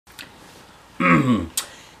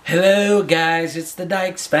Hello guys, it's the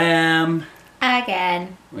Dyches fam.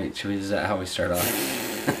 Again. Wait, is that how we start off?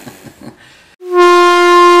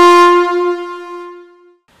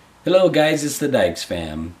 Hello guys, it's the Dyches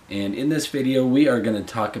fam. And in this video we are going to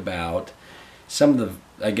talk about some of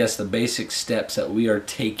the basic steps that we are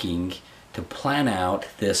taking to plan out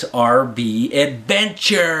this RV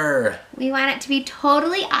adventure. We want it to be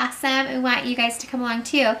totally awesome. We want you guys to come along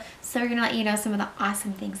too. So we're going to let you know some of the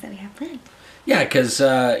awesome things that we have planned. Yeah, because,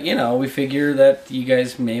 we figure that you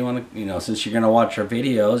guys may want to, since you're going to watch our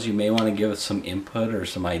videos, you may want to give us some input or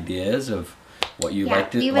some ideas of what you'd like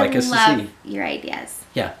us to see. We would love your ideas.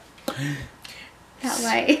 Yeah. That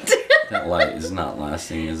light. That light is not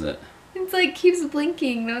lasting, is it? It's like keeps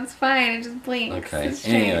blinking. No, it's fine. It just blinks. Okay.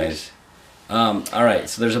 Anyways. Alright,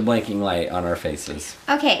 so there's a blinking light on our faces.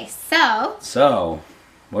 Okay, so. So,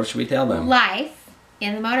 what should we tell them? Life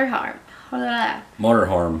in the motorhome.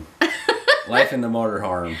 Motorhome. Life in the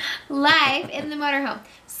motorhome. Life in the motorhome.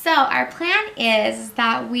 So our plan is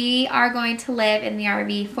that we are going to live in the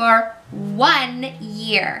RV for 1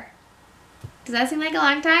 year. Does that seem like a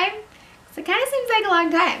long time? Because it kind of seems like a long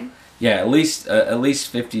time. Yeah, at least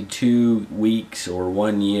 52 weeks or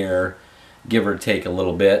 1 year, give or take a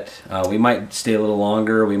little bit. We might stay a little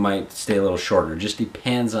longer. We might stay a little shorter. Just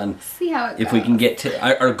depends on see how it goes. If we can get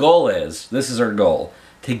to. Our goal is, this is our goal,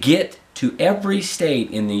 to get to every state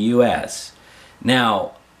in the U.S.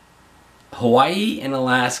 Now, Hawaii and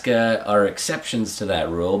Alaska are exceptions to that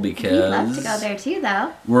rule because we'd love to go there too,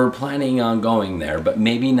 though. We're planning on going there, but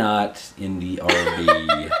maybe not in the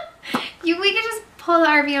RV. We could just pull the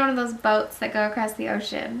RV on one of those boats that go across the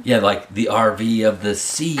ocean. Yeah, like the RV of the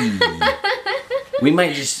sea. We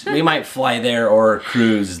might fly there or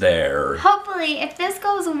cruise there. Hopefully, if this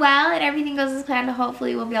goes well and everything goes as planned,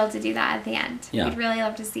 hopefully we'll be able to do that at the end. Yeah. We'd really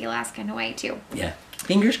love to see Alaska and Hawaii too. Yeah.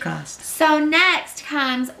 Fingers crossed. So next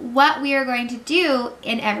comes what we are going to do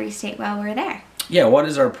in every state while we're there. Yeah, what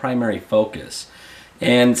is our primary focus?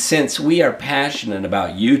 And since we are passionate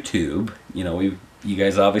about YouTube, you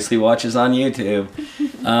guys obviously watch us on YouTube,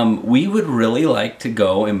 we would really like to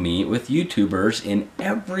go and meet with YouTubers in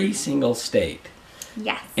every single state.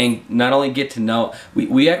 Yes. And not only get to know,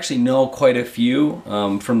 we actually know quite a few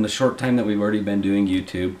from the short time that we've already been doing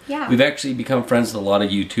YouTube. Yeah. We've actually become friends with a lot of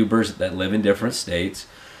YouTubers that live in different states.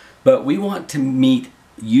 But we want to meet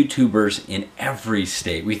YouTubers in every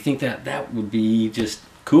state. We think that would be just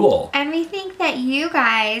cool. And we think that you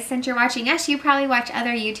guys, since you're watching us, you probably watch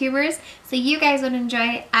other YouTubers. So you guys would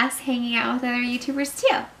enjoy us hanging out with other YouTubers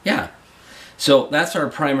too. Yeah. So that's our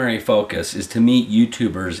primary focus, is to meet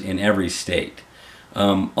YouTubers in every state.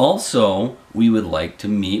 Also, we would like to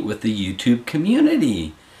meet with the YouTube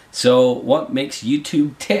community. So what makes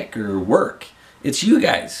YouTube tick or work? It's you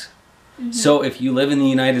guys. Mm-hmm. So if you live in the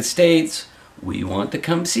United States, we want to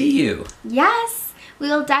come see you. Yes. We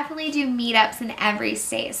will definitely do meetups in every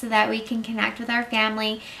state so that we can connect with our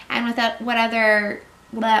family and with whatever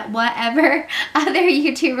other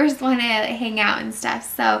YouTubers want to hang out and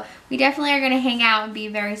stuff. So we definitely are going to hang out and be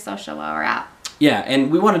very social while we're out. Yeah, and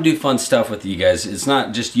we want to do fun stuff with you guys. It's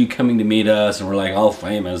not just you coming to meet us and we're like all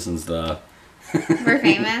famous and stuff. We're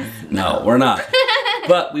famous? No, we're not.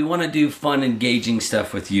 But we want to do fun, engaging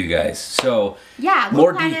stuff with you guys. So yeah,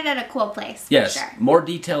 we'll plan it at a cool place. Yes, for sure. More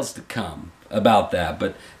details to come about that.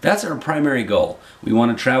 But that's our primary goal. We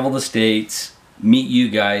want to travel the states, meet you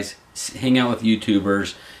guys, hang out with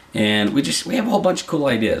YouTubers, and we have a whole bunch of cool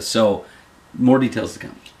ideas. So more details to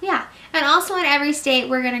come. Yeah. And also in every state,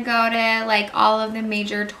 we're going to go to like all of the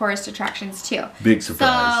major tourist attractions too. Big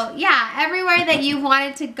surprise. So yeah, everywhere that you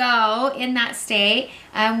wanted to go in that state,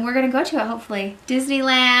 we're going to go to it hopefully.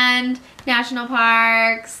 Disneyland, national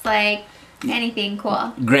parks, like anything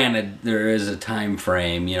cool. Granted, there is a time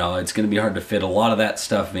frame. It's going to be hard to fit a lot of that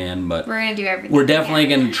stuff in, but we're going to do everything. We're definitely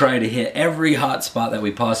going to try to hit every hot spot that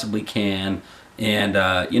we possibly can, and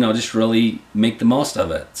just really make the most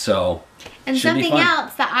of it. So. And something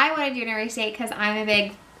else that I want to do in every state, because I'm a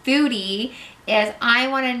big foodie, is I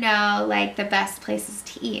want to know like the best places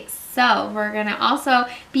to eat. So we're going to also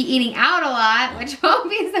be eating out a lot, which won't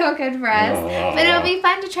be so good for us. But it'll be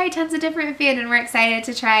fun to try tons of different food, and we're excited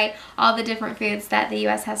to try all the different foods that the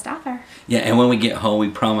U.S. has to offer. Yeah, and when we get home, we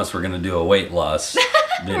promise we're going to do a weight loss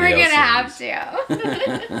video. We're going to have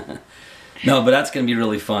to. No, but that's going to be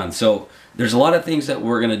really fun. So there's a lot of things that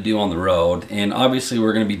we're going to do on the road, and obviously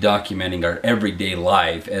we're going to be documenting our everyday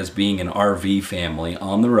life as being an RV family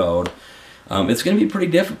on the road. It's going to be pretty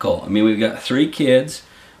difficult. I mean, we've got 3 kids.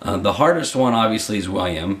 The hardest one obviously is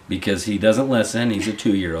William, because he doesn't listen. He's a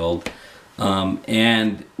 2-year-old.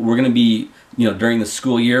 And we're going to be during the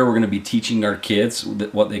school year, we're going to be teaching our kids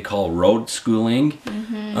what they call road schooling.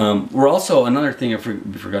 We're also, another thing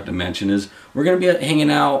we forgot to mention is we're going to be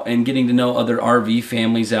hanging out and getting to know other RV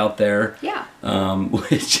families out there. Yeah.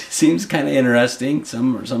 Which seems kind of interesting.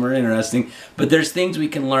 Some are interesting, but there's things we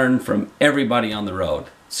can learn from everybody on the road.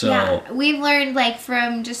 So yeah, we've learned, like,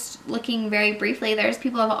 from just looking very briefly, there's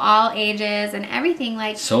people of all ages and everything.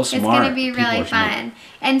 Like, so smart. It's going to be really fun.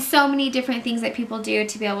 And so many different things that people do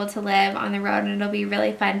to be able to live on the road, and it'll be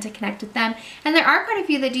really fun to connect with them. And there are quite a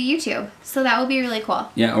few that do YouTube, so that will be really cool.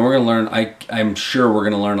 Yeah, and we're going to learn, I'm sure we're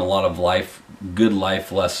going to learn a lot of good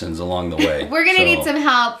life lessons along the way. We're going to need some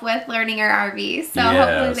help with learning our RV, so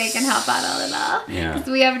hopefully they can help out a little. Yeah. Because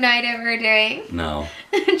we have no idea what we're doing. No.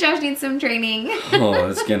 Josh needs some training. Oh,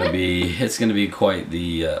 it's gonna be quite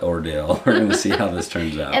the ordeal. We're gonna see how this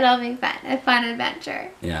turns out. It'll be fun, a fun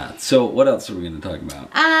adventure. Yeah. So what else are we gonna talk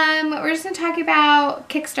about? We're just gonna talk about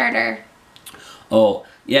Kickstarter. Oh,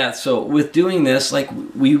 yeah. So with doing this, like,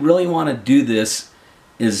 we really want to do this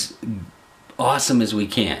as awesome as we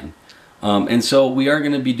can. And so we are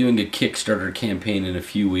going to be doing a Kickstarter campaign in a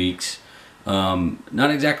few weeks.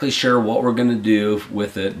 Not exactly sure what we're going to do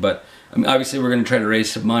with it, but I mean, obviously we're going to try to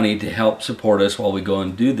raise some money to help support us while we go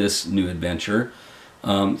and do this new adventure,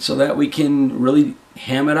 so that we can really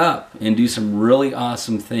ham it up and do some really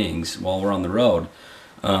awesome things while we're on the road.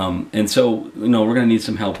 And so, we're going to need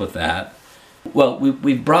some help with that. Well,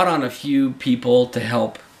 we've brought on a few people to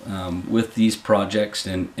help with these projects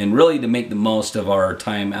and really to make the most of our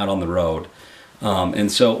time out on the road.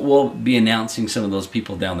 And so we'll be announcing some of those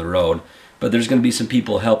people down the road. But there's going to be some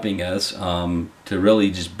people helping us to really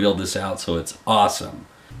just build this out so it's awesome.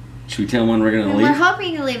 Should we tell them when we're going to leave? We're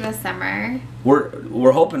hoping to leave this summer.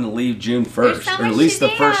 We're hoping to leave June 1st, so or at least the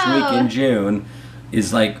first week in June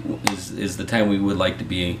is the time we would like to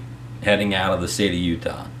be heading out of the state of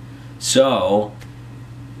Utah. So,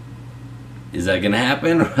 is that going to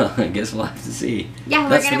happen? I guess we'll have to see. Yeah,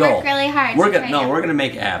 we're going to work really hard. We're going to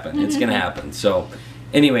make it happen. It's going to happen. So,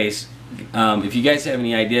 anyways, if you guys have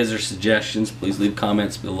any ideas or suggestions, please leave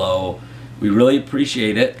comments below. We really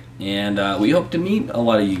appreciate it, and we hope to meet a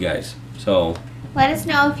lot of you guys. So, let us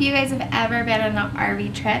know if you guys have ever been on an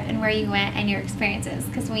RV trip and where you went and your experiences,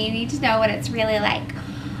 because we need to know what it's really like.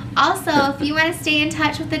 Also, if you want to stay in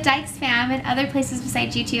touch with the Dyches fam and other places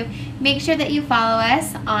besides YouTube, make sure that you follow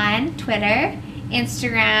us on Twitter,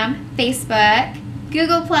 Instagram, Facebook,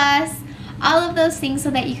 Google+, all of those things so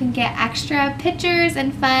that you can get extra pictures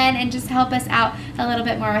and fun and just help us out a little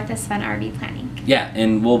bit more with this fun RV planning. Yeah,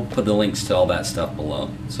 and we'll put the links to all that stuff below.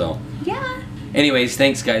 So, yeah. Anyways,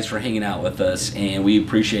 thanks guys for hanging out with us, and we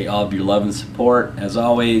appreciate all of your love and support. As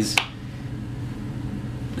always,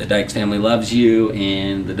 the Dyches family loves you,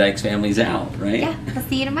 and the Dyches family's out, right? Yeah, we'll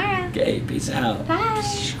see you tomorrow. Okay, peace out. Bye.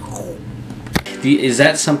 Is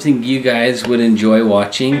that something you guys would enjoy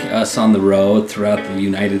watching, us on the road throughout the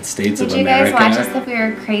United States of America? Would you guys watch us if we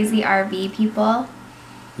were crazy RV people?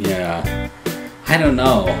 Yeah. I don't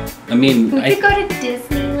know. I mean, we could go to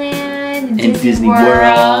Disneyland and Disney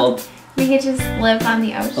World. We could just live on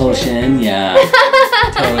the ocean. Ocean, yeah.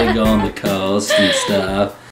 Totally go on the coast and stuff.